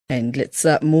And let's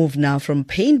move now from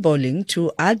paintballing to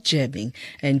ArtJamming.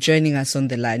 And joining us on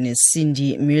the line is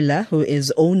Cindy Mullah, who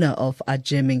is owner of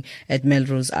ArtJamming at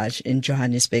Melrose Arch in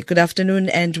Johannesburg. Good afternoon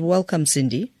and welcome,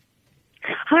 Cindy.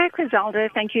 Hi, Griselda.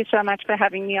 Thank you so much for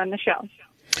having me on the show.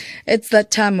 It's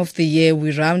that time of the year.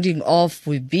 We're rounding off.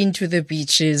 We've been to the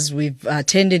beaches. We've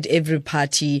attended every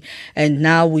party. And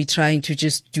now we're trying to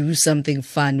just do something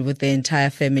fun with the entire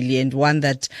family and one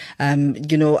that,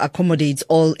 accommodates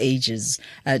all ages.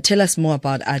 Tell us more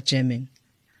about ArtJamming.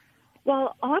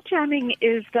 Well, ArtJamming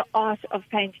is the art of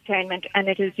paintertainment, and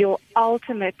it is your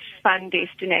ultimate fun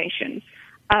destination.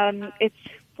 It's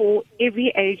for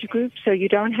every age group, so you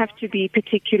don't have to be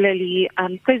particularly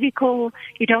physical.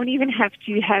 You don't even have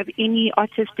to have any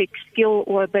artistic skill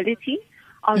or ability.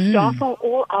 Our staff are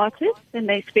all artists, and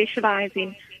they specialize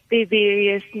in their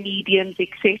various mediums,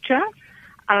 etc.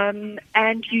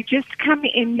 And you just come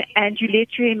in and you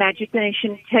let your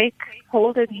imagination take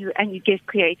hold of you, and you get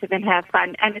creative and have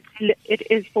fun. And it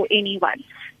is for anyone.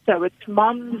 So it's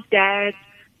moms, dads,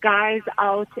 guys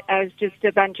out as just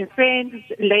a bunch of friends,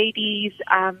 ladies,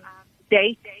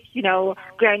 dates,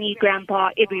 granny,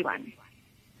 grandpa, everyone.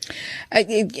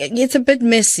 It's a bit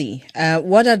messy.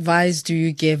 What advice do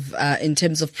you give in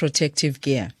terms of protective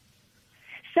gear?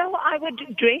 So I would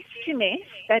dress to mess.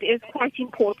 That is quite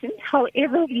important.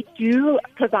 However, we do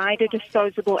provide a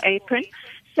disposable apron.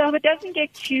 So it doesn't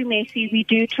get too messy. We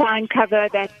do try and cover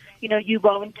that, you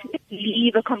won't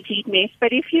leave a complete mess.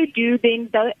 But if you do, then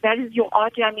that is your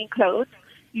ArtJamming clothes.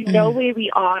 You know where we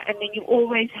are, and then you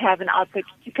always have an outfit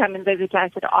to come and visit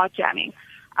us at ArtJamming.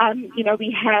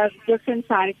 We have different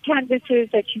size canvases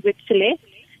that you would select.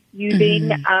 You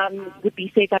then would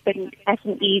be set up as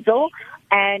an easel,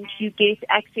 and you get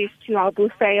access to our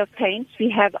buffet of paints.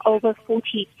 We have over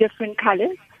 40 different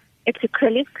colors. It's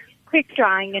acrylic, quick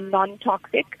drying, and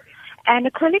non-toxic. And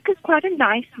acrylic is quite a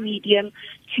nice medium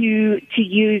to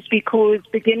use because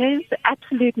beginners,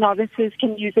 absolute novices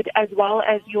can use it as well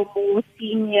as your more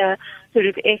senior sort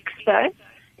of experts.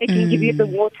 It can give you the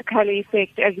watercolor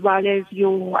effect as well as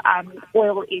your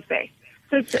oil effect.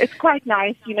 So it's quite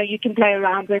nice. You can play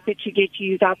around with it. You get to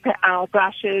use our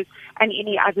brushes and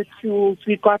any other tools.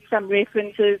 We've got some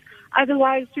references.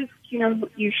 Otherwise, just,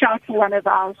 you shout for one of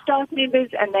our staff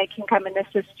members and they can come and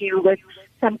assist you with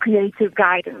some creative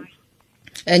guidance.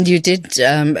 And you did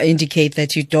indicate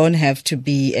that you don't have to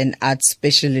be an art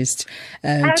specialist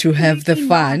to have the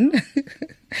fun.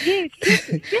 Yes,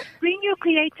 just bring your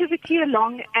creativity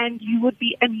along and you would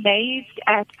be amazed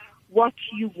at what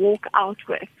you walk out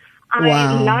with.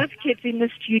 I love kids in the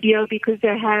studio because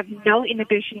they have no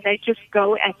inhibition. They just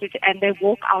go at it and they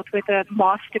walk out with a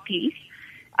masterpiece.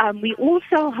 We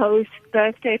also host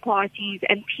birthday parties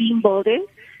and team builders.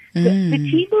 The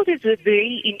team builders are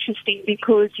very interesting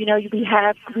because, we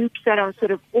have groups that are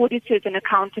sort of auditors and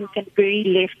accountants and very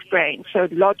left brain, so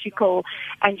logical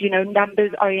and,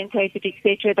 numbers orientated,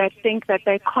 etc., that think that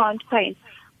they can't paint.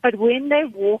 But when they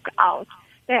walk out,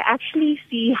 they actually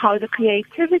see how the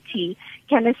creativity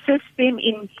can assist them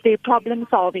in their problem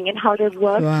solving and how they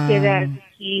work together as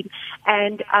a team.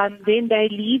 And then they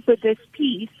leave with this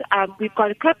piece. We've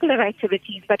got a couple of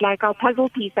activities, but like our puzzle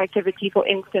piece activity, for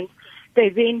instance, they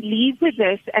then leave with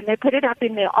this and they put it up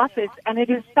in their office, and it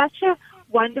is such a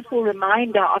wonderful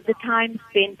reminder of the time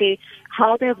spent there,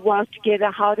 how they've worked together,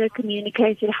 how they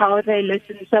communicated, how they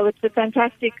listened. So it's a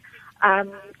fantastic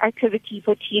activity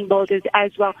for team builders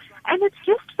as well. And it's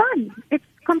just fun. It's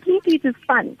completely just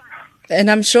fun. And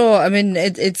I'm sure,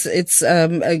 it's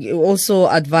also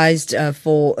advised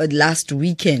for last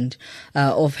weekend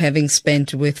of having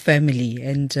spent with family.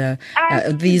 And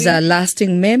these are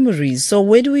lasting memories. So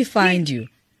where do we find you?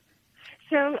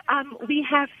 So we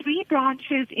have 3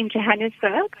 branches in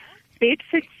Johannesburg.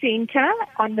 Bedford Centre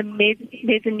on the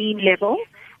mezzanine level.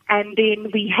 And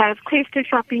then we have Cresta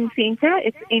Shopping Centre.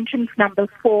 It's entrance number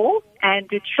 4, and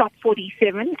it's shop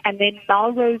 47. And then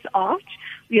Melrose Arch.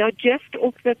 We are just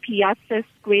off the Piazza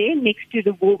Square next to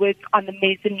the Woolworths on the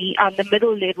mezzanine, on the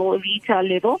middle level, retail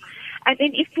level. And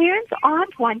then if parents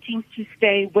aren't wanting to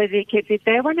stay with their kids, if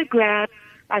they want to grab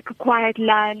like a quiet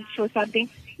lunch or something,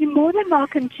 you're more than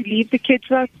welcome to leave the kids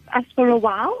with us for a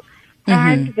while.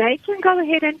 And they can go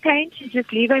ahead and paint. You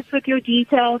just leave us with your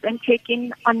details and check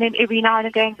in on them every now and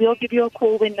again. We'll give you a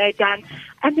call when they're done.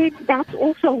 And then that's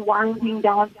also winding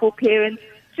down for parents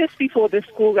just before the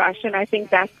school rush. And I think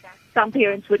that some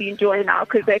parents would enjoy now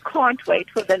because they can't wait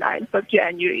for the 9th of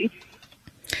January.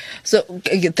 So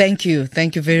thank you.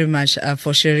 Thank you very much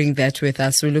for sharing that with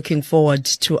us. We're looking forward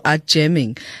to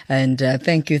ArtJamming. And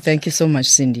thank you. Thank you so much,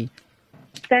 Cindy.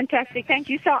 Fantastic. Thank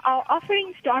you. So our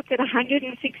offering starts at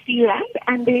 160 Rand,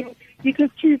 and then you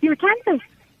can choose your canvas.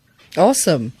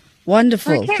 Awesome.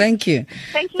 Wonderful. Okay. Thank you.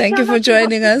 Thank you Thank so you for much.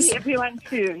 joining Hope to us. see everyone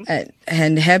soon.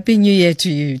 And Happy New Year to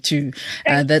you too.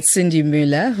 That's Cindy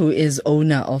Mullah, who is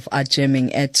owner of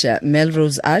ArtJamming at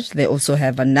Melrose Arch. They also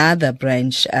have another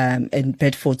branch in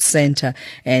Bedford Centre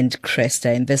and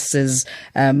Cresta. And this is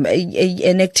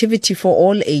an activity for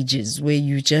all ages where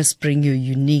you just bring your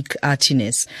unique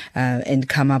artiness and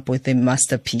come up with a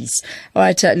masterpiece. All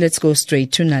right, let's go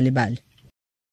straight to Nalibali.